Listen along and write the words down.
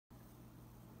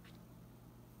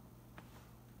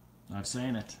Not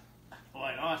saying it.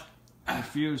 Why not?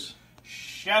 Refuse.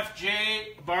 Chef Jay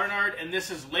Barnard, and this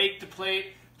is Late to Plate.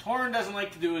 Torrin doesn't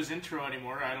like to do his intro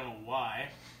anymore. I don't know why.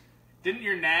 Didn't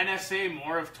your Nana say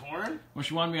more of Torrin? Well,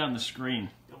 she wanted me on the screen.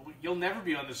 You'll never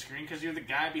be on the screen because you're the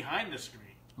guy behind the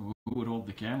screen. Who would hold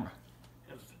the camera?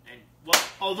 And, well,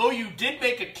 although you did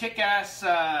make a kick-ass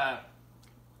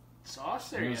sauce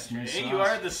there yesterday. Sauce. You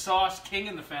are the sauce king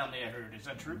in the family, I heard. Is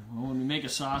that true? Well, when we make a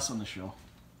sauce on the show.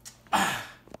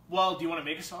 Well, do you want to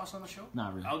make a sauce on the show?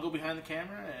 Not really. I'll go behind the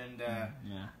camera and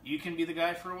yeah. You can be the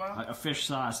guy for a while? A fish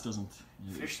sauce doesn't...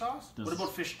 Fish sauce? What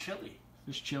about fish chili?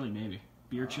 Fish chili, maybe.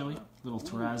 Beer chili? Little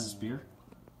Terraz's beer.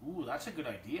 Ooh, that's a good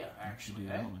idea, actually.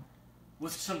 Eh?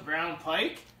 With some ground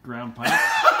pike? Ground pike.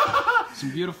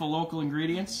 Some beautiful local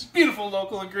ingredients. Beautiful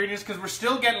local ingredients, because we're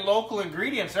still getting local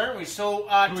ingredients, aren't we? So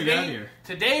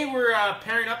today we're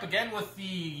pairing up again with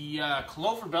the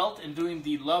Clover Belt and doing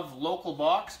the Love Local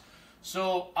box.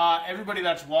 So everybody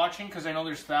that's watching, because I know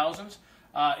there's thousands,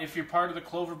 if you're part of the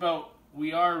Clover Belt,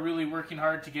 we are really working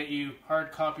hard to get you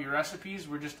hard copy recipes.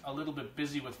 We're just a little bit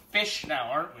busy with fish now,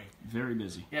 aren't we? Very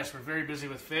busy. Yes, we're very busy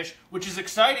with fish, which is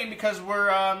exciting because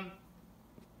we're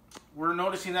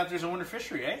noticing that there's a winter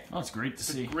fishery, eh? Oh, it's great to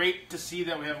see. It's great to see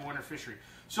that we have a winter fishery.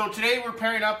 So today we're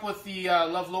pairing up with the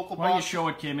Love Local box. Why don't you show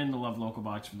what came in the Love Local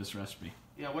box for this recipe?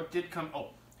 Yeah, what did come... Oh,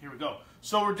 here we go.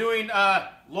 So we're doing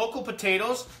local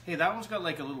potatoes. Hey, that one's got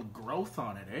like a little growth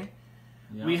on it, eh?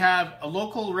 Yeah. We have a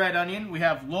local red onion. We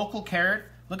have local carrot.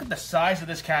 Look at the size of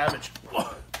this cabbage.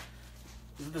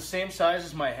 Is it the same size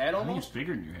as my head almost? I think it's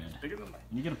bigger than your head. It's bigger than my head.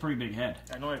 You get a pretty big head.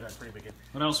 I know I've got a pretty big head.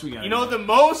 What else we got? You know the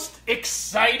most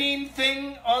exciting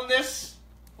thing on this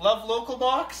Love Local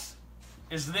box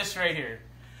is this right here.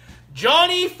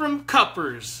 Johnny from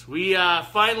Kuppers. We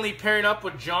finally paired up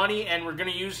with Johnny, and we're going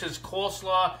to use his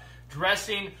coleslaw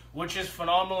dressing, which is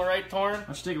phenomenal, right, Torrin?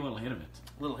 Let's take a little hit of it.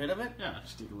 A little hit of it? Yeah,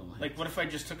 just take a little hit. Like, what if I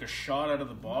just took a shot out of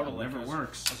the bottle? Never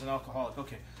works. As an alcoholic.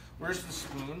 Okay, where's the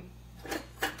spoon?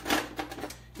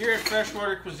 Here at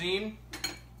Freshwater Cuisine,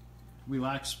 we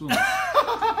lack spoons.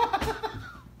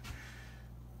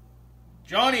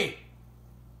 Johnny!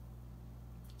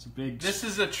 It's a big... This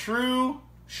is a true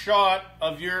shot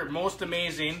of your most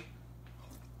amazing...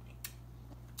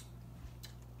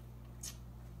 It's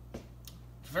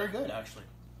very good, actually.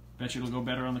 Bet you it'll go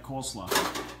better on the coleslaw.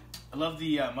 I love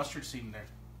the mustard seed in there.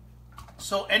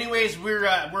 So anyways,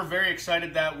 we're very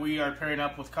excited that we are pairing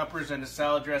up with Kuppers and a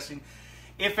salad dressing.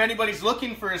 If anybody's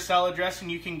looking for a salad dressing,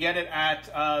 you can get it at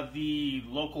the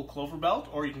local Clover Belt,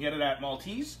 or you can get it at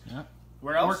Maltese. Yeah.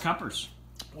 Where else? Or Kuppers.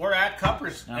 Or at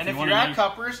Kuppers. Now, and if you're at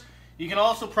Kuppers, you can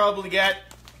also probably get...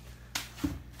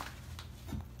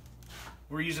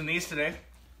 We're using these today.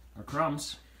 Or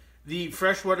crumbs. The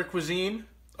Freshwater Cuisine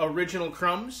original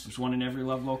crumbs. There's one in every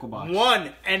Love Local box.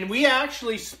 One. And we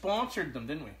actually sponsored them,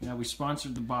 didn't we? Yeah, we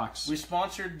sponsored the box. We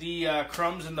sponsored the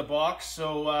crumbs in the box,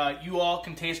 so you all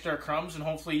can taste our crumbs, and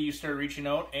hopefully you start reaching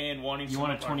out and wanting some. You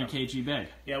want a 20 kg bag?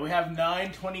 Yeah, we have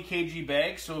 9 20 kg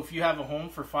bags, so if you have a home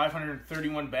for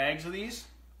 531 bags of these,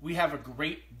 we have a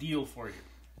great deal for you,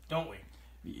 don't we?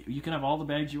 You can have all the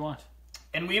bags you want.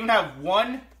 And we even have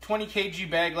 1 20 kg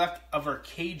bag left of our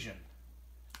Cajun.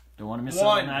 Don't want to miss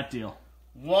out on that deal.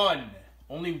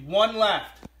 Only one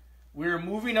left. We're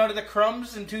moving out of the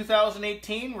crumbs in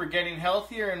 2018. We're getting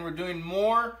healthier, and we're doing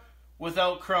more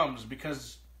without crumbs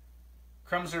because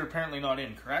crumbs are apparently not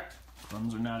in, correct?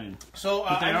 Crumbs are not in. So,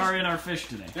 but they are in our fish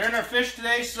today. They're in our fish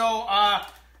today, so,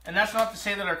 and that's not to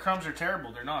say that our crumbs are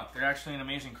terrible. They're not. They're actually an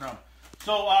amazing crumb.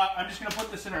 So, I'm just going to put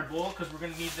this in our bowl because we're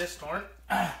going to need this, Torrin.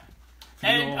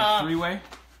 And three-way?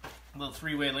 A little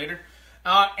three-way later.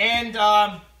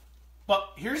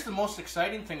 But here's the most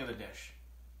exciting thing of the dish.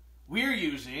 We're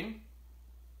using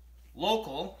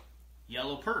local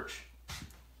yellow perch.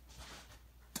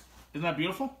 Isn't that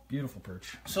beautiful? Beautiful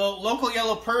perch. So local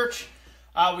yellow perch,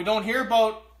 we don't hear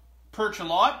about perch a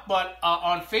lot, but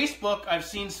on Facebook I've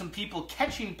seen some people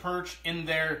catching perch in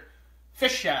their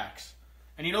fish shacks.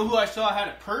 And you know who I saw had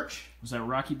a perch? Was that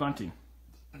Rocky Bunting?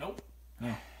 Nope.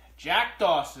 No. Jack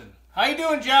Dawson. How you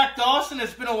doing, Jack Dawson?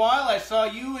 It's been a while. I saw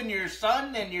you and your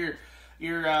son and your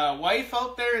wife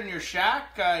out there in your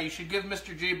shack. You should give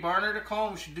Mr. J. Barnard a call,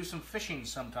 and we should do some fishing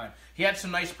sometime. He had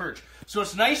some nice perch. So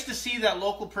it's nice to see that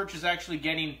local perch is actually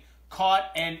getting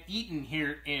caught and eaten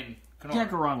here in Kenora. You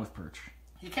can't go wrong with perch.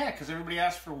 You can't, because everybody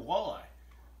asks for walleye,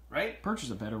 right? Perch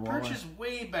is a better walleye. Perch is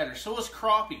way better. So is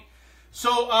crappie.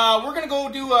 So we're going to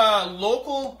go do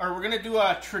we're going to do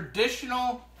a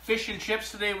traditional fish and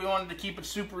chips today. We wanted to keep it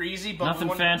super easy. But Nothing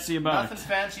fancy about it. Nothing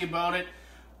fancy about it.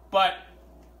 But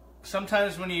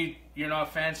sometimes when you're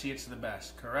not fancy, it's the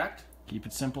best, correct? Keep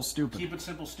it simple, stupid. Keep it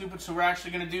simple, stupid. So we're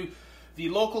actually going to do the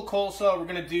local coleslaw. We're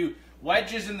going to do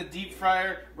wedges in the deep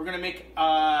fryer. We're going to make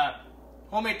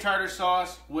homemade tartar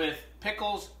sauce with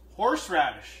pickles,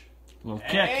 horseradish. A little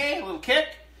kick. Hey, a little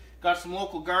kick. Got some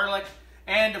local garlic.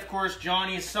 And, of course,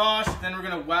 Johnny's sauce. Then we're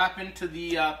going to whap into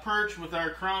the perch with our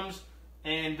crumbs.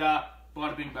 And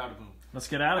bada bing, bada boom. Let's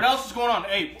get at it. What else is going on?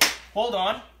 Hey, hold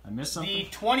on. I missed something. The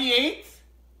 28th,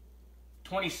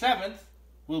 27th,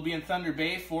 we'll be in Thunder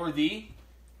Bay for the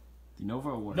Nova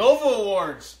Awards. Nova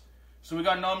Awards. So we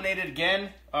got nominated again.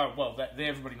 Well,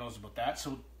 everybody knows about that.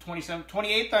 So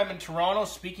 28th, I'm in Toronto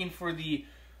speaking for the,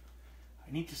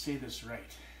 I need to say this right,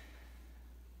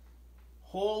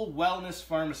 Whole Wellness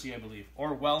Pharmacy, I believe.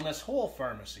 Or Wellness Whole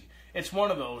Pharmacy. It's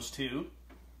one of those two.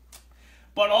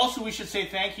 But also, we should say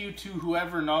thank you to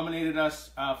whoever nominated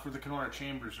us for the Kenora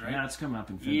Chambers, right? Yeah, it's coming up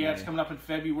in February. Yeah, it's coming up in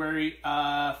February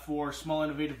for Small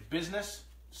Innovative Business,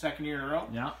 2nd year in a row.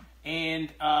 Yeah.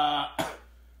 And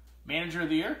Manager of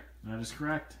the Year. That is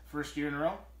correct. 1st year in a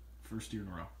row. 1st year in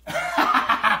a row.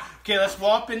 Okay, let's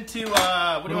walk into...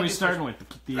 what are we starting with?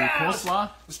 The coleslaw?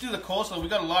 Let's do the coleslaw. We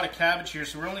got a lot of cabbage here,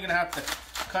 so we're only going to have to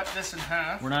cut this in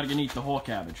half. We're not going to eat the whole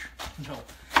cabbage. No.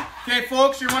 Okay,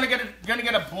 folks, you're going to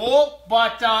get a bowl,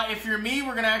 but if you're me,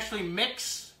 we're going to actually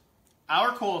mix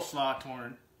our coleslaw,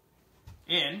 Torn,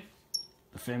 in...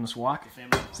 The famous wok?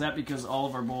 Is that because all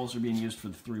of our bowls are being used for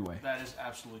the three-way? That is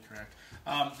absolutely correct.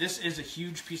 This is a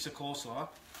huge piece of coleslaw.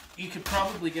 You could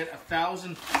probably get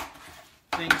 1,000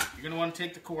 things. You're going to want to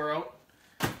take the core out.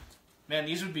 Man,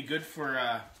 these would be good for...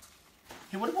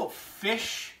 Hey, what about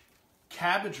fish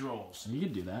cabbage rolls? You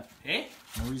could do that. Hey?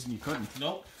 No reason you couldn't.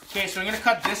 Nope. Okay, so I'm going to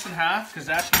cut this in half because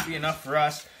that should be enough for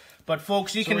us. But,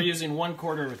 folks, you can... we're using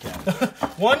 1/4 of a cabbage.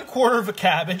 1/4 of a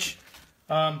cabbage.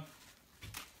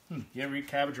 You ever eat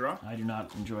cabbage raw? I do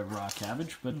not enjoy raw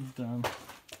cabbage, but... No.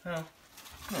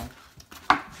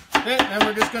 Okay, then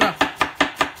we're just gonna...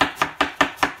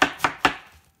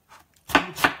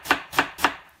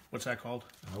 What's that called?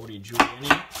 What are you,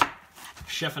 Julienne?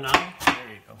 Chef and I? There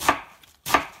you go.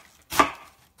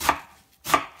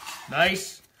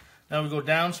 Nice. Now we go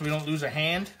down so we don't lose a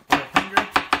hand or a finger.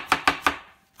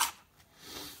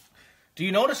 Do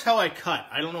you notice how I cut?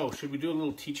 I don't know. Should we do a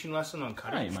little teaching lesson on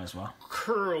cutting? Yeah, you might as well.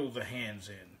 Curl the hands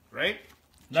in, right?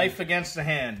 Knife against the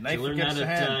hand. Knife against the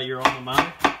hand. You learned that at your alma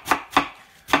mater?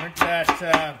 Learned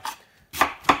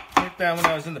that when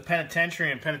I was in the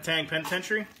penitentiary in Penetang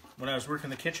Penitentiary, when I was working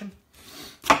the kitchen.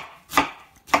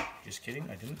 Just kidding,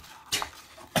 I didn't.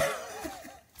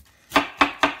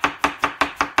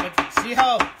 But see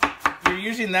how you're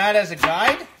using that as a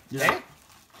guide? Yeah. Eh?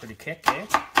 Pretty kick, eh?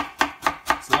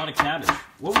 It's a lot of cabbage.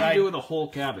 What would you do with a whole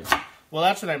cabbage? Well,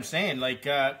 that's what I'm saying. Like,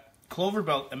 Clover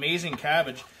Belt, amazing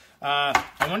cabbage. I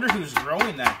wonder who's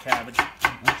growing that cabbage.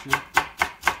 Actually,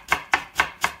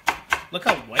 look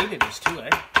how white it is, too, eh?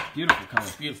 beautiful color.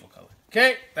 Beautiful color.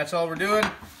 Okay, that's all we're doing.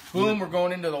 Boom, we're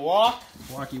going into the wok.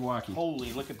 Walkie.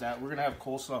 Holy, look at that. We're going to have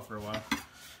coleslaw for a while.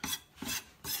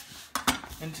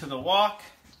 Into the wok.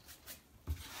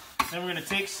 Then we're going to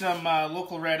take some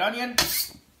local red onion.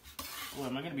 Oh,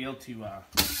 am I going to be able to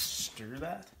stir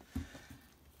that?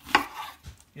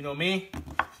 You know me.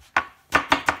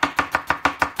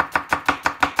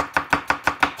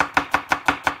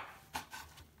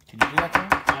 Can you do that, Tom?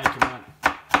 I cannot.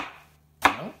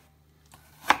 No?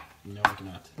 No, I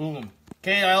cannot. Boom.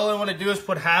 Okay, all I want to do is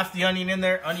put half the onion in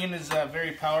there. Onion is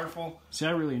very powerful. See, I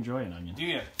really enjoy an onion. Do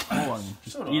you? Whole onion.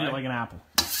 Just So do eat I. it like an apple.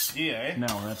 Do you, eh? No,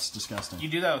 that's disgusting. You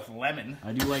do that with lemon.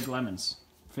 I do like lemons.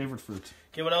 Favorite fruit.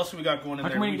 Okay, what else have we got going in How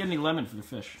there? come we didn't get any lemon for the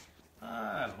fish?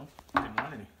 I don't know. Didn't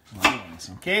want any. Well, I want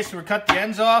some. Okay, so we cut the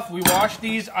ends off. We wash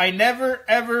these. I never,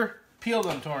 ever peel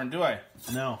them, Torn, do I?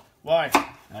 No. Why?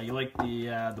 You like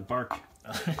the bark.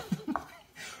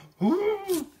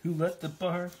 Ooh, who let the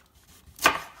bark?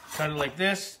 Cut it like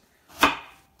this.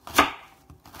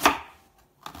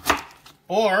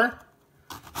 Or,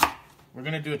 we're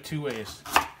going to do it two ways.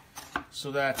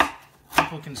 So that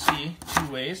people can see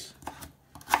two ways.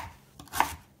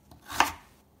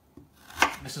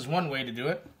 This is one way to do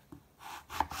it.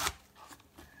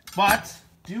 But,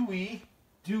 do we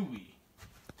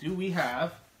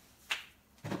have...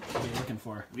 What are you looking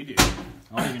for? We do.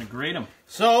 Oh, you're going to grate them.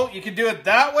 So, you can do it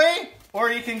that way,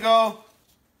 or you can go...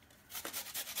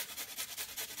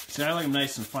 See, I like them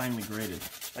nice and finely grated.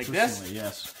 Like this? Personally,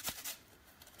 yes.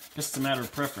 Guess it's a matter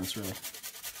of preference, really.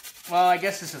 Well, I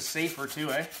guess this is safer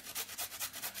too, eh?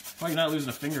 Well, you're not losing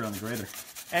a finger on the grater.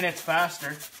 And it's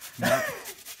faster. Yeah.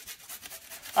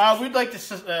 We'd like to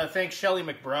thank Shelly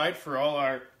McBride for all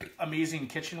our amazing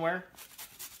kitchenware.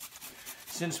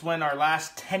 Since when our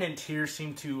last tenant here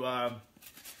seemed to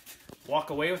walk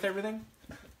away with everything.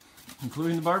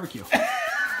 Including the barbecue.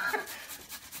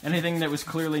 Anything that was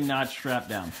clearly not strapped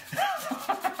down.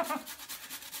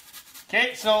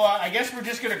 Okay, so I guess we're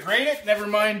just going to grate it. Never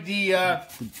mind the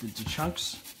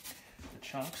chunks. The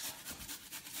chunks.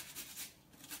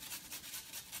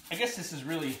 I guess this is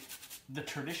really the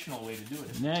traditional way to do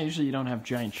it. Yeah, usually you don't have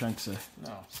giant chunks of...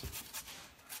 No.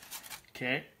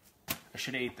 Okay. I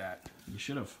should have ate that. You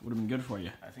should have. Would have been good for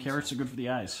you. Carrots are good for the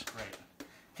eyes. Right.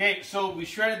 Okay, so we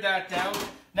shredded that down.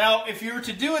 Now, if you were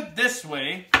to do it this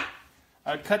way,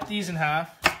 I'd cut these in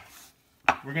half.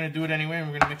 We're going to do it anyway, and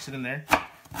we're going to mix it in there.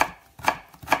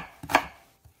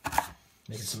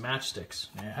 Making some matchsticks.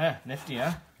 Yeah, nifty,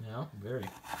 huh? Yeah, very.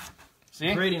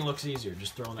 See? Grating looks easier,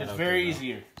 just throwing that out there. It's very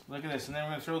easier. Look at this. And then we're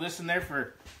going to throw this in there for a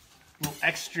little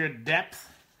extra depth.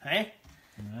 Hey?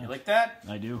 Yeah. You like that?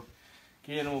 I do.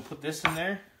 Okay, and we'll put this in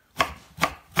there.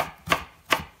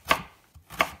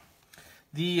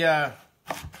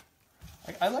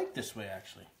 I like this way,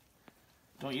 actually.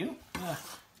 Don't you? Yeah.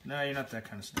 No, you're not that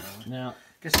kind of style. No.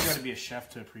 Guess you got to be a chef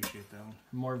to appreciate that one.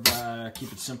 More of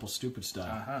keep it simple, stupid style.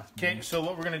 Uh-huh. Okay, so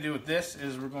what we're going to do with this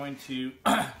is we're going to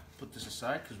put this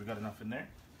aside because we got enough in there.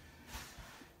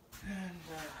 And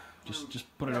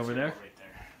just put it over there. Right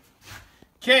there.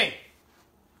 Okay.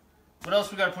 What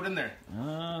else we got to put in there?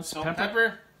 Some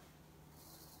pepper.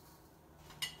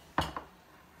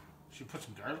 Should we put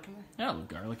some garlic in there? Yeah, a little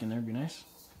garlic in there would be nice.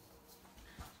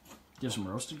 Do you have some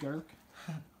roasted garlic?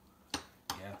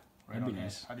 Yeah. That'd be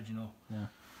nice. How did you know? Yeah.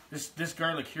 This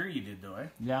garlic here you did though, eh?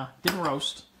 Yeah, didn't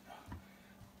roast.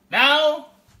 Now,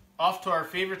 off to our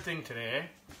favorite thing today,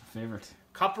 eh? Favorite.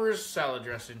 Kupper's salad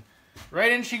dressing.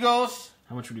 Right in she goes.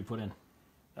 How much would you put in?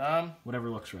 Whatever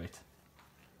looks right.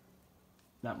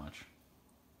 That much.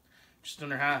 Just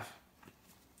under half.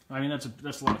 I mean, that's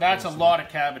a lot. That's a lot of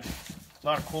cabbage. A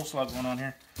lot of coleslaw going on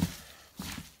here.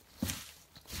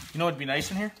 You know what'd be nice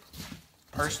in here?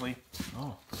 Parsley.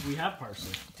 Oh, we have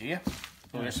parsley. Do you?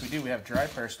 Oh, yes, we do. We have dry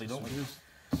parsley, don't we?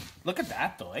 Look at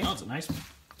that, though, eh? Oh, it's a nice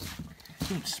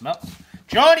one. Smell.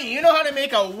 Johnny, you know how to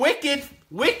make a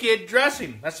wicked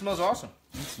dressing. That smells awesome.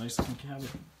 That's nice looking cabbage.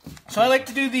 So I like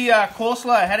to do the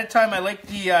coleslaw ahead of time. I like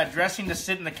the dressing to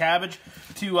sit in the cabbage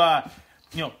to,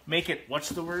 make it, what's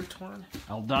the word, Torn?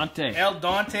 Al dente. Al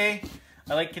dente.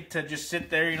 I like it to just sit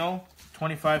there,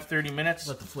 25, 30 minutes.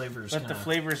 Let the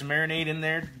flavors marinate in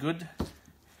there. Good.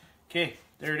 Okay,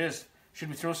 there it is. Should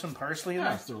we throw some parsley in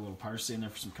there? Throw a little parsley in there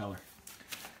for some color.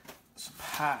 Some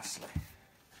parsley.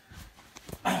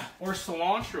 Or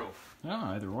cilantro. No,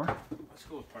 either or. Let's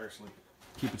go with parsley.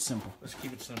 Keep it simple. Let's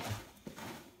keep it simple.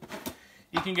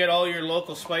 You can get all your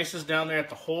local spices down there at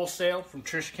the wholesale from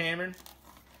Trish Cameron.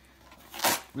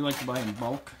 We like to buy in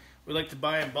bulk. We like to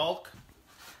buy in bulk.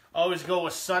 Always go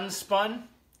with Sunspun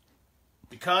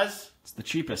because it's the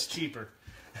cheapest. It's cheaper.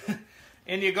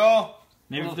 In you go.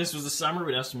 Maybe if this was the summer,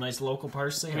 we'd have some nice local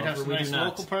parsley. We'd have some nice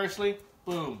local parsley.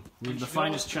 Boom. We have the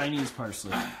finest Chinese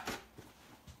parsley.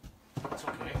 That's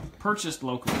okay. Purchased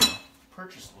locally.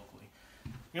 Purchased locally.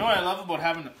 You know what I love about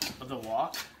having the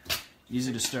wok?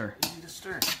 Easy to stir. Easy to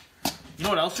stir. You know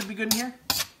what else would be good in here?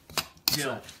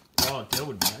 Dill. Oh, dill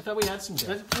would be. I thought we had some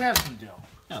dill. We have some dill.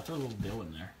 Yeah, throw a little dill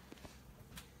in there.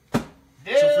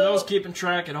 Dill. So for those keeping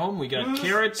track at home, we got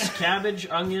carrots, cabbage,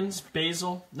 onions,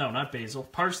 basil. No, not basil.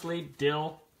 Parsley,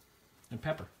 dill, and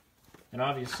pepper. And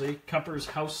obviously, Kupper's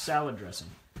house salad dressing.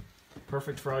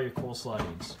 Perfect for all your coleslaw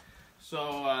needs.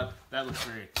 So that looks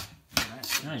very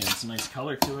nice. Yeah, it's a nice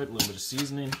color to it. A little bit of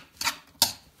seasoning.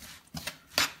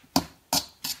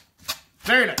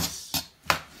 Very nice.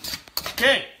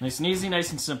 Okay. Nice and easy, nice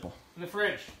and simple. In the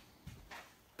fridge.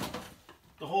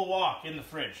 The whole wok in the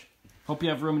fridge. Hope you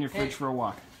have room in your fridge for a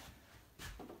wok.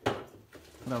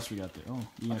 What else we got there? Oh,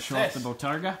 you gonna show off the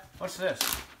botarga? What's this?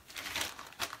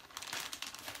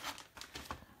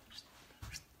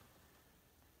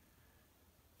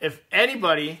 If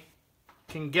anybody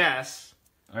can guess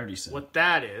I already said what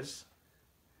that is.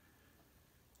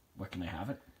 What can I have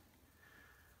it?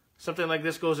 Something like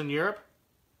this goes in Europe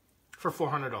for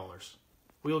 $400.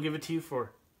 We'll give it to you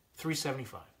for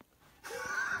 $375.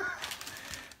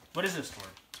 What is this for?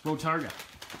 It's botarga.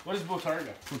 What is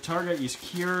botarga? Botarga is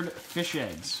cured fish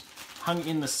eggs, hung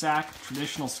in the sack,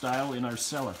 traditional style, in our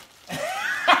cellar.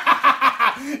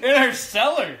 In our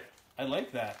cellar? I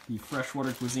like that. The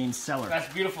Freshwater cuisine cellar.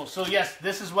 That's beautiful. So yes,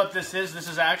 this is what this is. This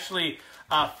is actually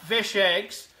fish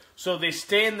eggs. So they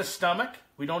stay in the stomach.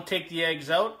 We don't take the eggs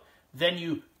out. Then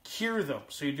you cure them.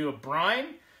 So you do a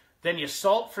brine. Then you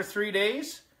salt for 3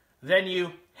 days. Then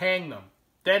you hang them.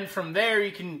 Then from there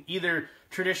you can either,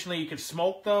 traditionally you could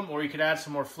smoke them or you could add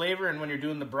some more flavor. And when you're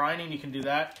doing the brining, you can do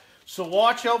that. So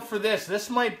watch out for this. This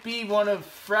might be one of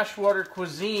Freshwater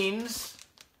Cuisine's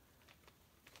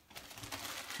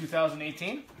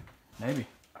 2018. Maybe.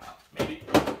 Maybe.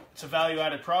 It's a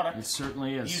value-added product. It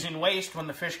certainly is. Using waste when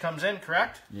the fish comes in,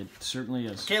 correct? It certainly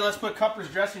is. Okay, let's put Kupper's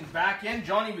dressings back in.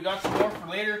 Johnny, we got some more for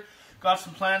later. Got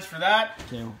some plans for that.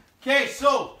 Okay. Okay,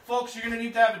 so, folks, you're going to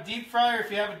need to have a deep fryer. If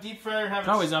you have a deep fryer, have it...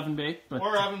 Always oven baked. But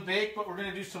or oven baked, but we're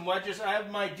going to do some wedges. I have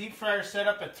my deep fryer set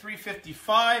up at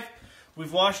 355.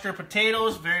 We've washed our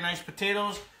potatoes. Very nice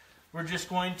potatoes. We're just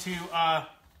going to...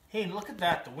 hey, look at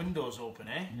that. The window's open,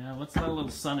 eh? Yeah, let's let a little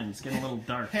sun in. It's getting a little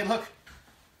dark. Hey, look.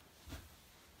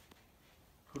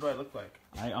 Who do I look like?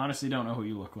 I honestly don't know who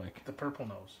you look like. The purple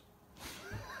nose.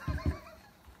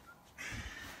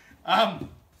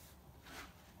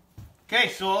 Okay,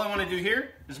 so all I want to do here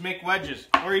is make wedges,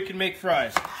 or you can make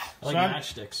fries. I like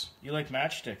matchsticks. You like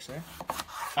matchsticks, eh?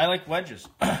 I like wedges.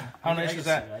 How nice is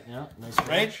that? Yeah, nice. Right?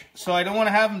 Wedge. So I don't want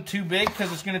to have them too big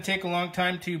because it's going to take a long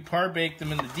time to par bake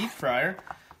them in the deep fryer,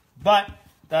 but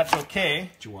that's okay.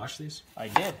 Did you wash these? I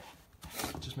did.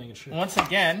 Just making sure. Once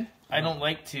again, I don't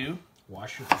like to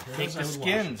wash your potatoes. take the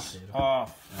skins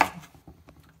off. Yeah.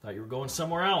 Thought you were going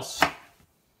somewhere else.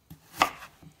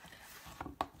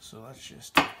 So let's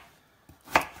just...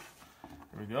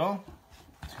 There we go.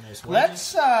 Nice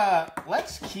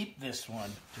let's keep this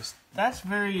one. Just that's a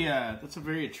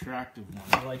very attractive one.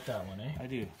 I like that one, eh? I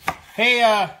do.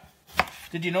 Hey,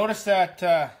 did you notice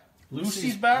that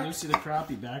Lucy's back? Lucy the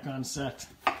crappie back on set.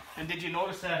 And did you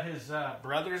notice that his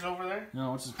brother's over there?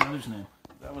 No, what's his brother's name?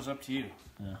 That was up to you.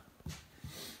 Yeah.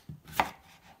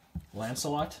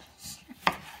 Lancelot?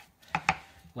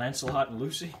 Lancelot and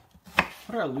Lucy?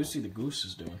 What are Lucy the goose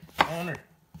is doing? Owner.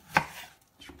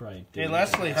 Probably hey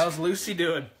Leslie, how's Lucy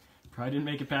doing? Probably didn't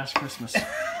make it past Christmas.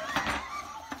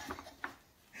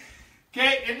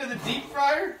 Okay, into the deep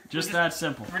fryer. Just that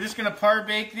simple. We're just gonna par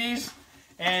bake these,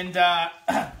 and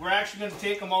we're actually gonna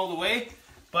take them all the way,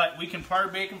 but we can par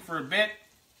bake them for a bit.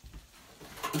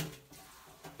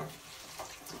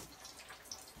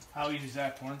 How easy is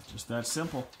that, Torn? Just that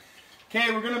simple.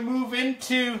 Okay, we're gonna move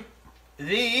into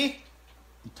the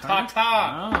Tata.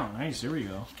 Oh, nice. Here we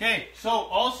go. Okay, so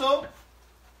also.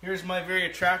 Here's my very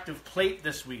attractive plate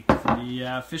this week.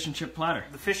 The fish and chip platter.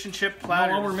 The fish and chip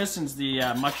platter. All we're missing is the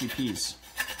mushy peas.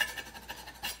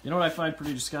 You know what I find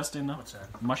pretty disgusting, though? What's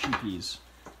that? Mushy peas.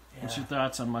 Yeah. What's your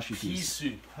thoughts on mushy peas? Pea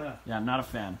soup. Huh. Yeah, I'm not a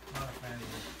fan. Not a fan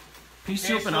either. Pea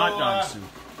soup and hot dog soup.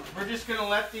 We're just going to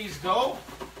let these go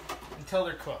until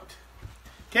they're cooked.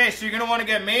 Okay, so you're going to want to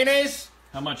get mayonnaise.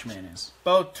 How much mayonnaise?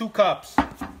 About 2 cups.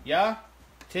 Yeah?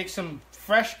 Take some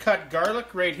fresh cut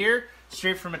garlic right here,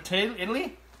 straight from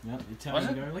Italy. Yeah,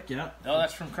 Italian garlic, yeah. Oh,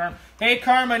 that's from Carm. Hey,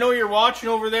 Carm, I know you're watching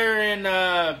over there in...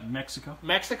 Mexico.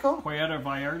 Mexico? Puerto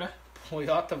Vallarta.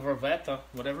 Puerto Vallarta,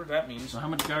 whatever that means. So how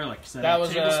much garlic? Is that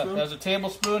was tablespoon? That was a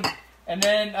tablespoon. And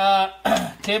then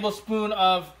tablespoon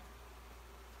of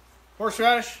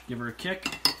horseradish. Give her a kick.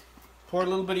 Pour a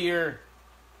little bit of your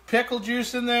pickle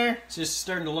juice in there. It's just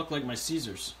starting to look like my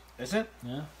Caesars. Is it?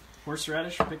 Yeah.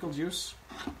 Horseradish, pickle juice.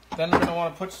 Then we're going to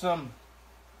want to put some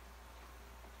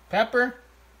pepper.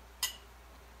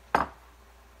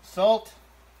 Salt.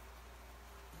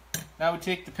 Now we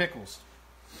take the pickles.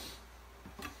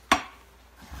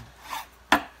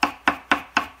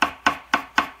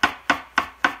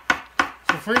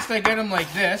 So first I get them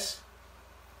like this.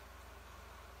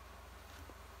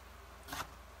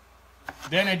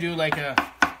 Then I do like a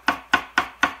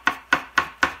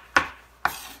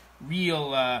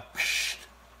real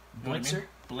blitzer?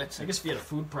 Blitzer. I guess if you had a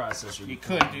food processor, you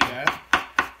could do that.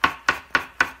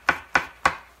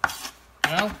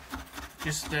 Well,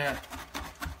 just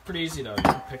pretty easy though.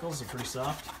 Pickles are pretty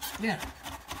soft. Yeah.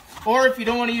 Or if you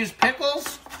don't want to use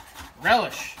pickles,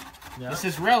 relish. Yeah. This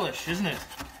is relish, isn't it?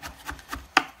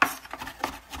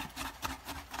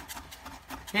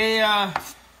 Hey,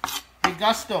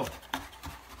 Gusto.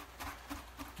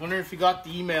 Wonder if you got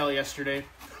the email yesterday.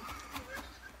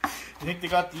 You think they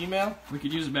got the email? We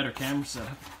could use a better camera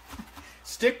setup.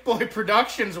 Stick Boy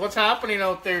Productions. What's happening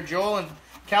out there, Joel in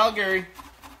Calgary?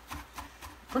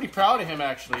 Pretty proud of him,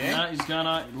 actually, eh? Yeah, he's gone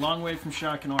a long way from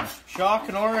Shaw Kenora. Shaw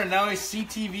Kenora, and now he's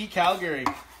CTV Calgary.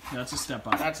 That's a step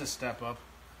up. That's a step up.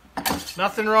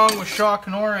 Nothing wrong with Shaw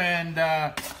Kenora and...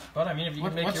 but, I mean, if you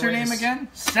can make what's her name again?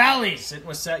 Sally! Sitting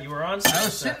with Sally. You were on I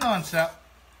was sitting on Sally.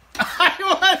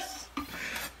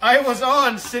 I was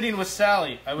on sitting with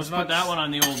Sally. I was not. Put that one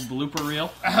on the old blooper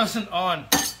reel. I wasn't on.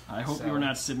 I hope you were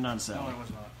not sitting on Sally. No, I was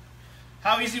not.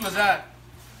 How easy was that?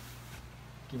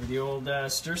 Give me the old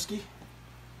Stursky.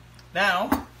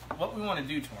 Now, what we want to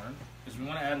do, Torn, is we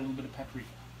want to add a little bit of paprika.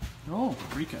 Oh,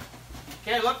 paprika.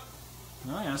 Okay, look.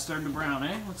 Oh yeah, starting to brown,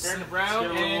 eh? Starting to brown,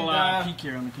 let's get a little peek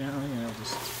here on the camera. Yeah, I'll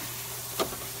just...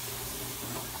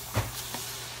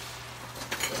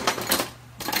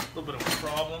 A little bit of a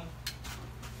problem.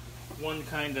 One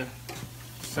kind of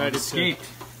decided escaped.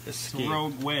 to escape.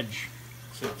 Rogue wedge.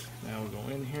 So now we go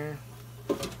in here.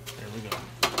 There we go.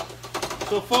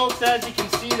 So folks, as you can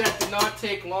see, that did not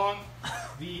take long.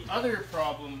 The other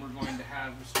problem we're going to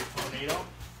have, Mr. Tornado,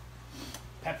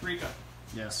 paprika.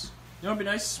 Yes. You know, it'd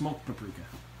be nice, smoked paprika.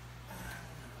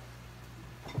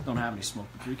 Don't have any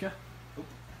smoked paprika. Nope.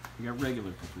 We got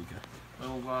regular paprika.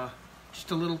 Well,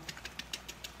 just a little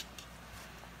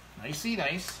nicey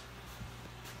nice.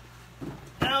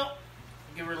 Now,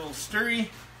 give her a little stirry.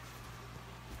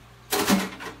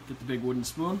 Get the big wooden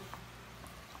spoon.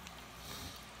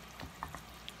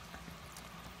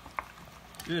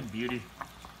 Good beauty.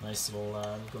 Nice little,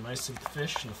 go nice with the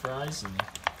fish and the fries. And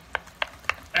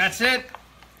that's it.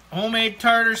 Homemade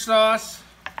tartar sauce.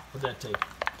 what'd that take?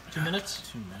 2 minutes?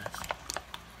 2 minutes.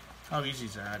 How easy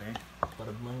is that, eh?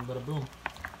 Bada boom, bada boom.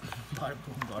 Bada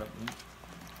boom, bada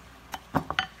boom.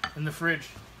 In the fridge.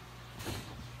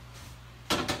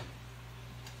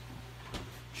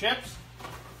 Chips.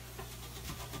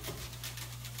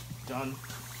 Done.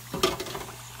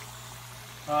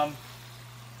 One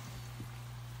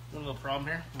little problem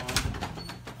here.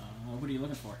 What are you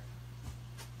looking for?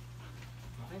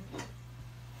 Nothing.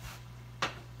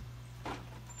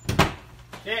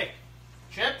 Okay.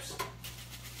 Chips.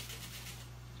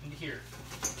 Into here.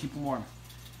 Keep them warm.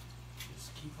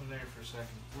 Just keep them there for a second.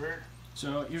 Where?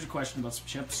 So here's a question about some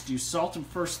chips. Do you salt them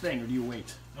first thing or do you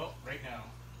wait? Nope, right now.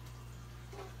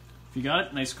 If you got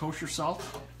it, nice kosher salt.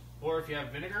 Or if you have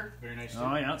vinegar, very nice too.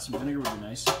 Oh yeah, some vinegar would be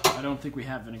nice. I don't think we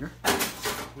have vinegar.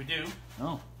 We do.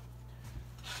 Oh.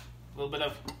 A little bit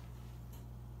of...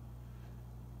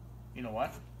 You know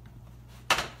what?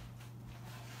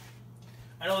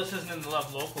 I know this isn't in the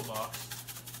Love Local box,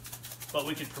 but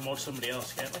we could promote somebody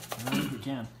else, can't we? I think we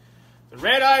can. The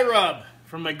Red Eye Rub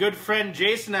from my good friend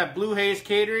Jason at Blue Haze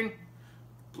Catering.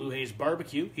 Blue Haze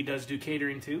Barbecue. He does do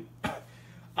catering too.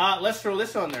 Let's throw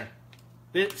this on there.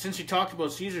 Since you talked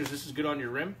about Caesars, this is good on your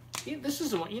rim. This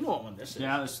is the one, you know what one this is.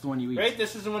 Yeah, this is the one you eat. Right?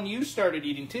 This is the one you started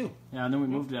eating too. Yeah, and then we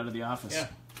moved it out of the office. Yeah.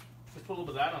 Let's put a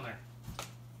little bit of that on there.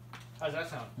 How's that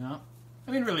sound? Yeah.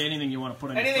 I mean, really anything you want to put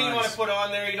on your Anything fries. you want to put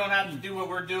on there, you don't have to do what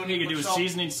we're doing. You can do a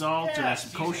seasoning salt Yeah, or some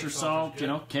seasoning kosher salt salt, is you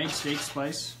good. know, keg, steak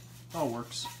spice. All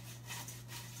works.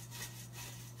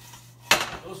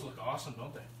 Those look awesome,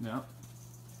 don't they? Yeah.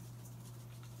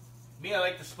 Me, I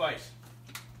like the spice.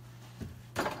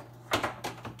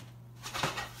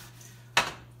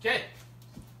 Okay.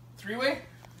 Three-way?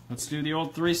 Let's do the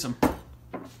old threesome.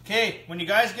 Okay, when you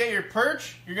guys get your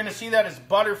perch, you're going to see that it's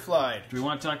butterflied. Do we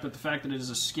want to talk about the fact that it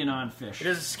is a skin-on fish? It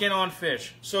is a skin-on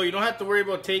fish. So you don't have to worry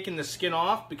about taking the skin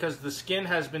off because the skin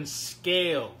has been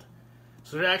scaled.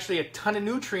 So there's actually a ton of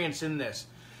nutrients in this.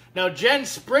 Now, Jen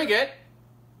Spriggett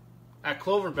at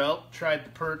Cloverbelt tried the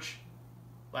perch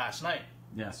last night.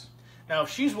 Yes. Now, if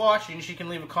she's watching, she can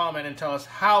leave a comment and tell us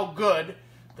how good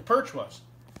the perch was.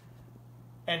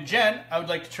 And Jen, I would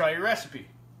like to try your recipe.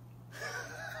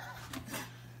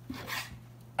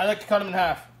 I like to cut them in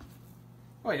half.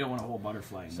 Well, you don't want a whole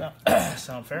butterfly in there.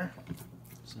 Sound fair?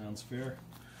 Sounds fair.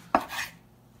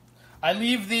 I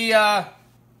leave the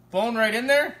bone right in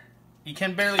there. You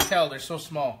can barely tell. They're so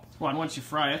small. Well, and once you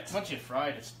fry it... Once you fry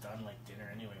it, it's done like dinner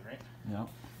anyway, right? Yeah.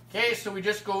 Okay, so we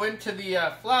just go into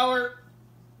the flour.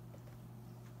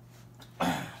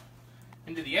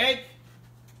 Into the egg.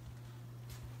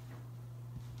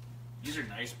 These are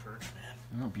nice perch,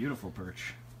 man. Oh, beautiful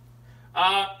perch.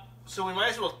 So we might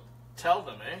as well tell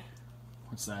them, eh?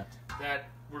 What's that? That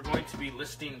we're going to be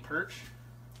listing perch.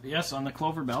 Yes, on the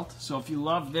clover belt. So if you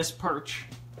love this perch,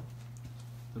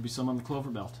 there'll be some on the clover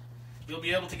belt. You'll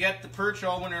be able to get the perch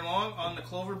all winter long on the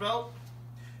clover belt.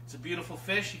 It's a beautiful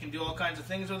fish. You can do all kinds of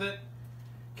things with it.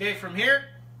 Okay, from here,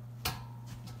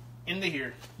 into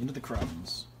here. Into the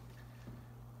crumbs.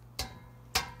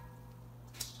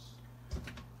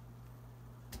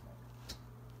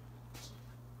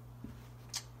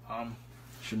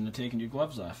 Shouldn't have taken your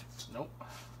gloves off. Nope.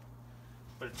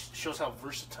 But it shows how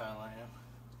versatile I am.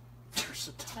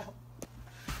 Versatile.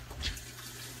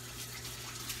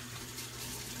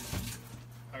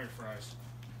 Hard fries.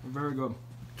 Very good.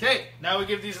 Okay, now we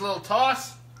give these a little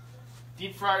toss.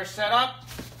 Deep fryer set up.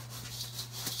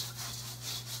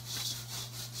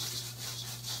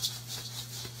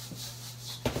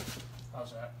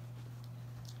 How's that?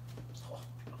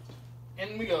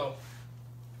 In we go.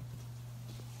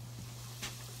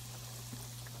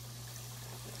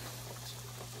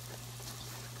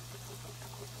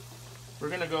 We're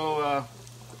gonna go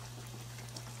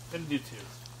Gonna do 2.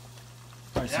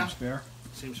 Probably seems fair.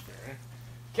 Seems fair, eh?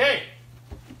 Okay.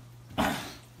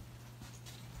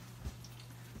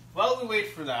 While we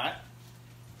wait for that,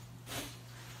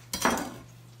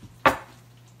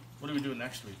 what are we doing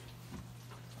next week?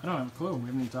 I don't have a clue. We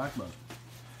haven't even talked about it.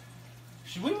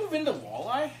 Should we move into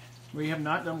walleye? We have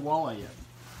not done walleye yet.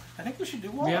 I think we should do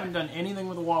walleye. We haven't done anything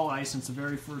with a walleye since the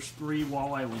very first 3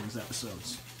 Walleye Wings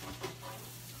episodes.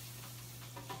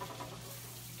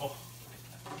 Oh.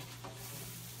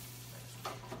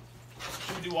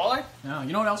 Should we do walleye? Now,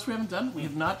 you know what else we haven't done? We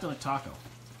have not done a taco.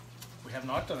 We have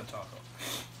not done a taco.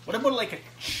 What about like a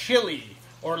chili,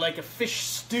 or like a fish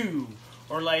stew,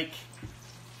 or like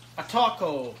a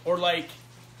taco, or like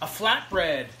a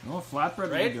flatbread? Oh,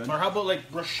 flatbread Right? would be good. Or how about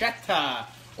like bruschetta?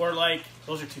 Or like,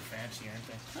 those are too fancy, aren't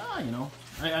they? Ah, you know.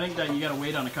 I think that you gotta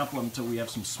wait on a couple of them until we have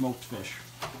some smoked fish.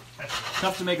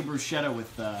 Tough to make a bruschetta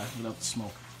without the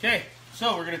smoke. Okay,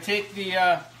 so we're gonna take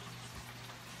the,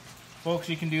 folks,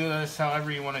 you can do this however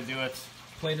you want to do it.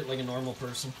 Plate it like a normal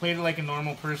person. Plate it like a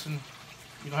normal person.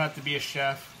 You don't have to be a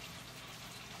chef.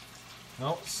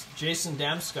 No, Jason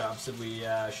Damskov said we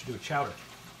should do a chowder.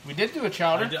 We did do a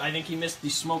chowder. I think he missed the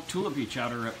smoked tulipy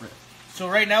chowder. So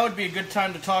right now would be a good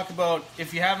time to talk about,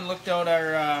 if you haven't looked out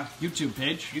our YouTube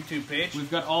page.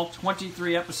 We've got all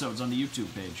 23 episodes on the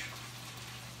YouTube page.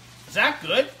 Is that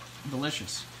good?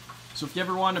 Delicious. So if you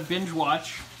ever want to binge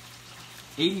watch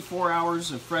 84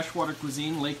 hours of freshwater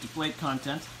cuisine, lake to plate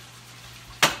content.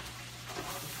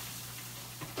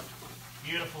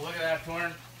 Beautiful. Look at that,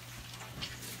 Torn.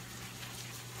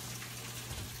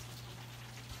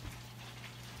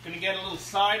 Gonna get a little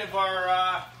side of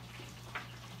our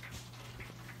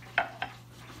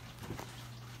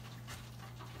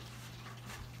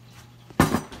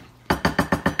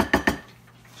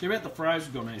So I bet the fries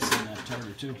would go nice in that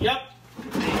chowder too. Yep,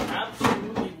 they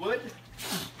absolutely would.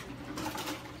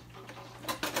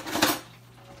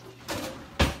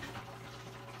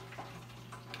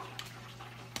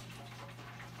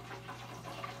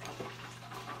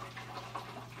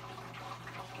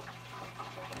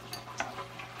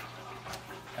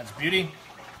 That's beauty.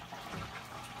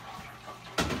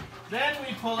 Then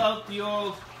we pull out the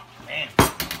old, man,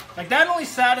 like that only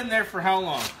sat in there for how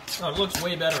long? Oh, it looks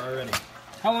way better already.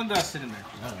 How long did that sit in there?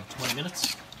 I don't know, 20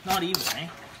 minutes? Not even, eh?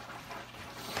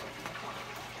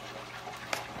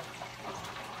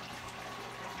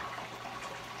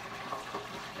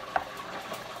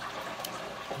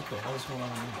 What the hell is going on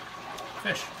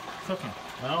here? Fish. Cooking.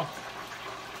 Well,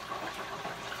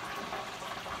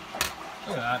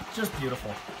 look at that. Just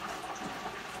beautiful.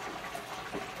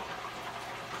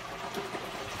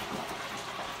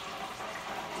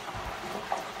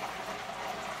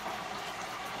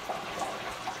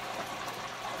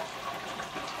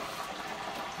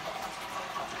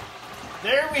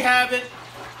 There we have it.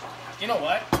 You know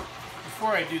what?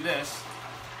 Before I do this,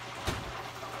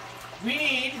 we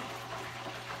need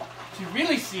to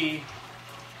really see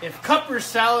if Kupper's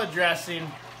salad dressing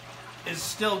is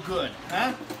still good.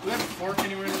 Huh? Do we have a fork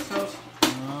anywhere in this house?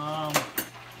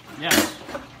 Yes.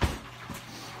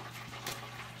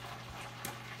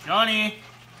 Johnny,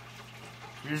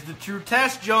 here's the true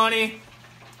test, Johnny.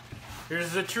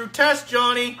 Here's the true test,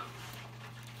 Johnny.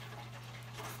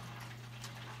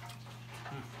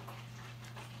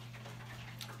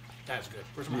 That's good.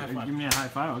 Where's my high five? Give me a high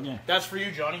five, okay. That's for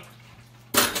you, Johnny.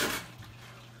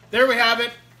 There we have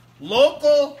it.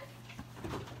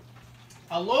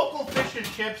 A local fish and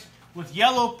chips with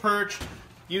yellow perch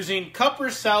using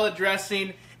Kupper's salad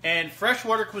dressing and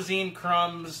freshwater cuisine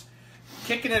crumbs,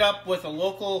 kicking it up with a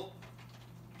local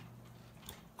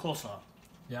coleslaw.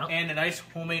 Yeah. And a nice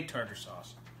homemade tartar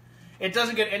sauce. It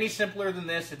doesn't get any simpler than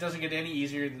this. It doesn't get any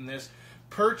easier than this.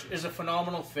 Perch is a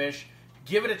phenomenal fish.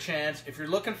 Give it a chance. If you're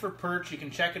looking for perch, you can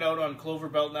check it out on Clover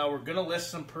Belt now. We're going to list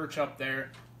some perch up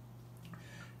there.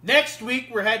 Next week,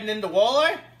 we're heading into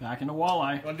walleye. Back into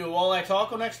walleye. You want to do a walleye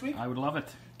taco next week? I would love it.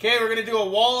 Okay, we're going to do a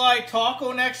walleye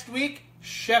taco next week.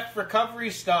 Chef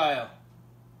recovery style.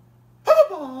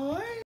 Bye-bye.